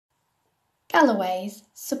Galloway's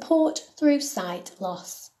Support Through Sight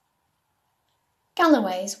Loss.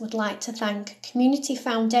 Galloway's would like to thank Community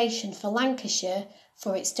Foundation for Lancashire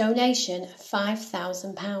for its donation of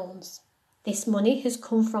 £5,000. This money has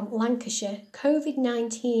come from Lancashire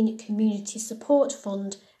COVID-19 Community Support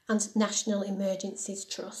Fund and National Emergencies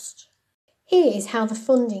Trust. Here is how the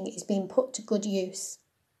funding is being put to good use.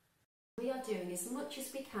 We are doing as much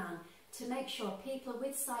as we can to make sure people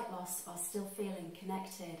with sight loss are still feeling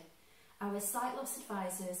connected. Our sight loss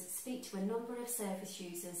advisors speak to a number of service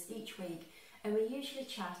users each week, and we usually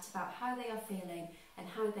chat about how they are feeling and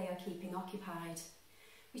how they are keeping occupied.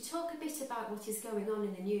 We talk a bit about what is going on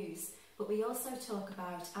in the news, but we also talk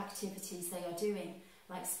about activities they are doing,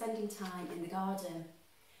 like spending time in the garden.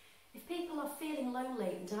 If people are feeling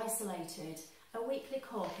lonely and isolated, a weekly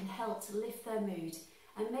call can help to lift their mood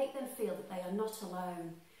and make them feel that they are not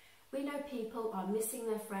alone. We know people are missing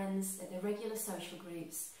their friends at their regular social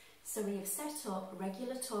groups, so we have set up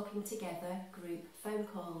regular talking together group phone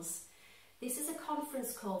calls. This is a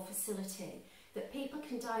conference call facility that people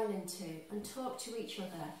can dial into and talk to each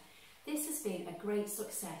other. This has been a great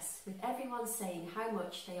success, with everyone saying how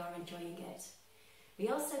much they are enjoying it. We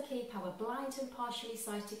also keep our blind and partially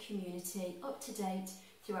sighted community up to date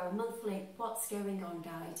through our monthly What's Going On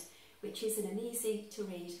guide, which is in an easy to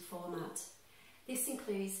read format. This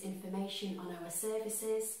includes information on our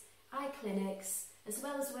services, eye clinics, as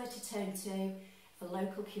well as where to turn to for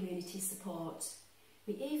local community support.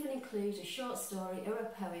 We even include a short story or a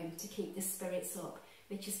poem to keep the spirits up,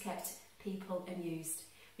 which has kept people amused.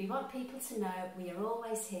 We want people to know we are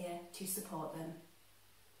always here to support them.